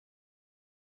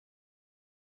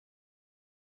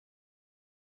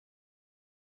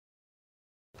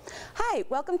Hi,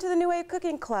 welcome to the New Wave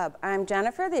Cooking Club. I'm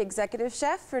Jennifer, the executive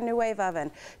chef for New Wave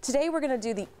Oven. Today we're going to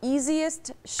do the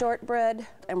easiest shortbread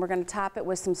and we're going to top it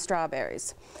with some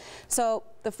strawberries. So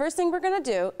the first thing we're going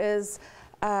to do is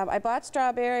I bought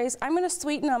strawberries. I'm going to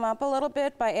sweeten them up a little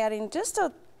bit by adding just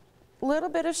a little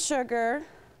bit of sugar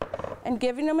and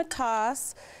giving them a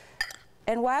toss.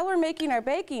 And while we're making our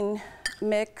baking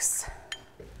mix,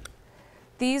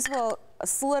 these will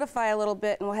solidify a little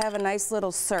bit and we'll have a nice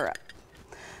little syrup.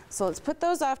 So let's put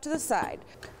those off to the side.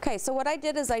 Okay, so what I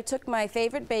did is I took my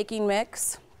favorite baking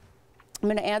mix. I'm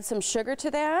going to add some sugar to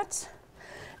that.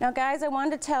 Now guys, I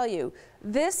wanted to tell you,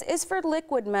 this is for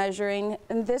liquid measuring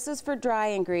and this is for dry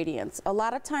ingredients. A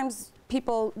lot of times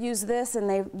people use this and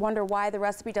they wonder why the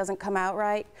recipe doesn't come out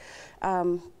right.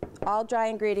 All dry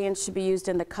ingredients should be used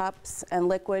in the cups and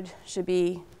liquid should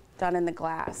be done in the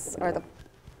glass or the...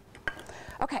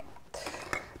 Okay.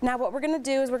 Now what we're going to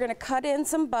do is we're going to cut in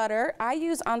some butter. I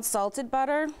use unsalted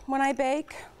butter when I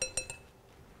bake.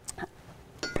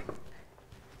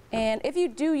 And if you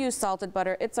do use salted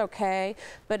butter, it's okay,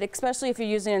 but especially if you're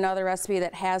using another recipe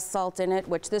that has salt in it,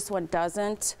 which this one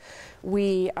doesn't,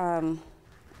 you'd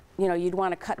want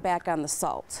to cut back on the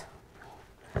salt.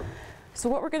 So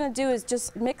what we're going to do is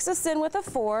just mix this in with a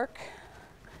fork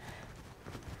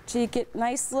so you get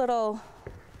nice little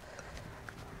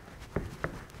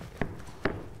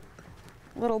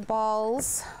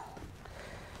balls.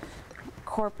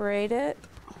 Incorporate it.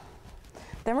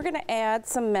 Then we're going to add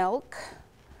some milk.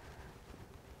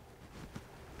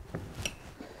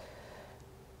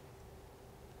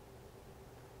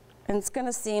 And it's going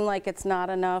to seem like it's not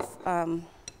enough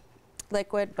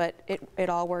liquid, but it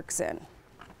all works in.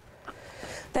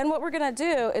 Then what we're going to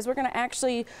do is we're going to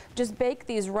actually just bake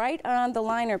these right on the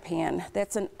liner pan.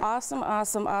 That's an awesome,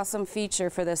 awesome, awesome feature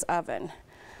for this oven,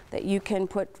 that you can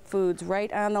put foods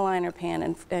right on the liner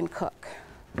pan and cook.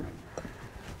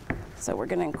 So we're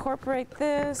going to incorporate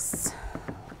this.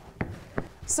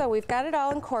 So we've got it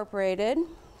all incorporated.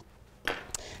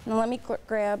 Now let me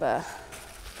grab a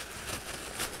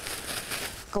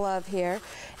glove here.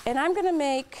 And I'm going to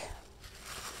make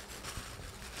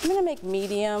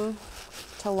medium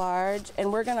to large,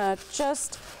 and we're going to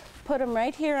just put them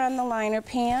right here on the liner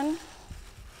pan.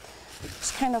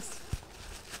 Just kind of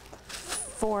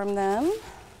form them,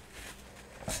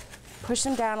 push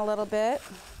them down a little bit,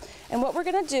 and what we're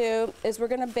going to do is we're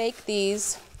going to bake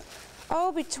these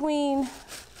between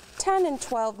 10 and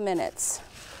 12 minutes.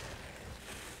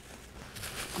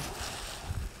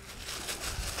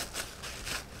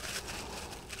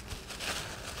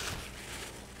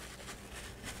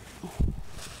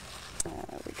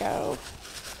 There we go.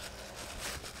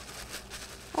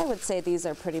 I would say these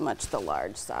are pretty much the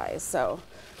large size, so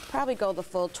probably go the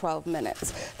full 12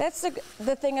 minutes. That's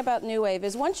the thing about New Wave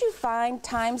is once you find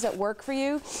times that work for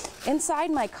you, inside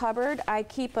my cupboard I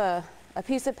keep a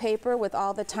piece of paper with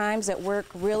all the times that work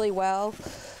really well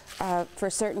for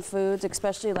certain foods,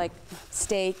 especially like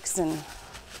steaks and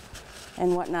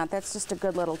whatnot. That's just a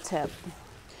good little tip.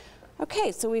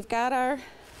 Okay, so we've got our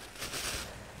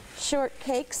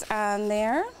shortcakes on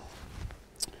there.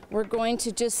 We're going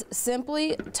to just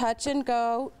simply touch and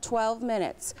go 12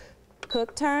 minutes.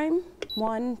 Cook time,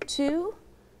 1, 2,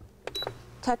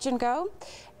 touch and go,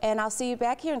 and I'll see you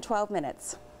back here in 12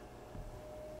 minutes.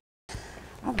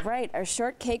 All right, our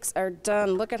shortcakes are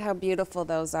done. Look at how beautiful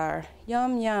those are.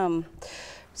 Yum, yum.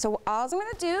 So all I'm going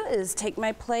to do is take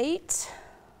my plate.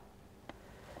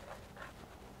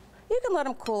 You can let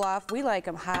them cool off. We like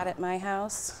them hot at my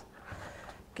house.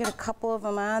 Get a couple of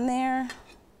them on there.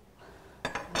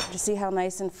 You see how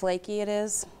nice and flaky it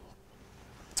is?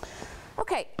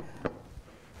 Okay.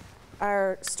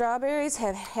 Our strawberries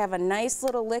have a nice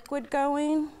little liquid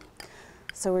going,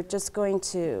 so we're just going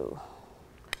to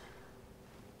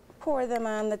pour them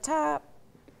on the top.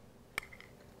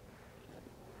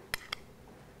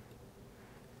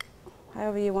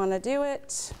 However you want to do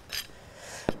it.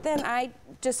 Then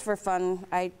just for fun,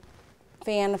 I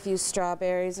fan a few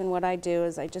strawberries, and what I do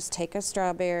is I just take a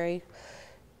strawberry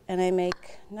and I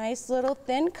make nice little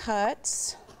thin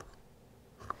cuts.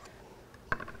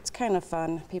 Kind of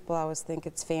fun. People always think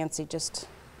it's fancy. Just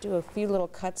do a few little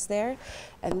cuts there.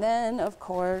 And then, of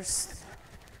course,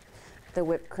 the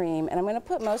whipped cream. And I'm going to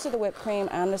put most of the whipped cream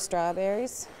on the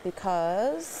strawberries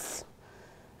because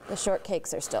the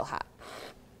shortcakes are still hot.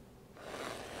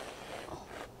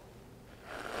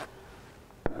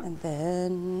 And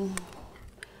then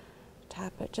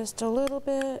top it just a little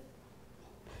bit.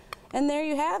 And there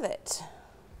you have it.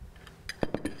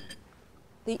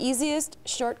 The easiest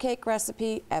shortcake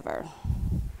recipe ever.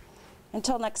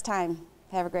 Until next time,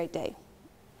 have a great day.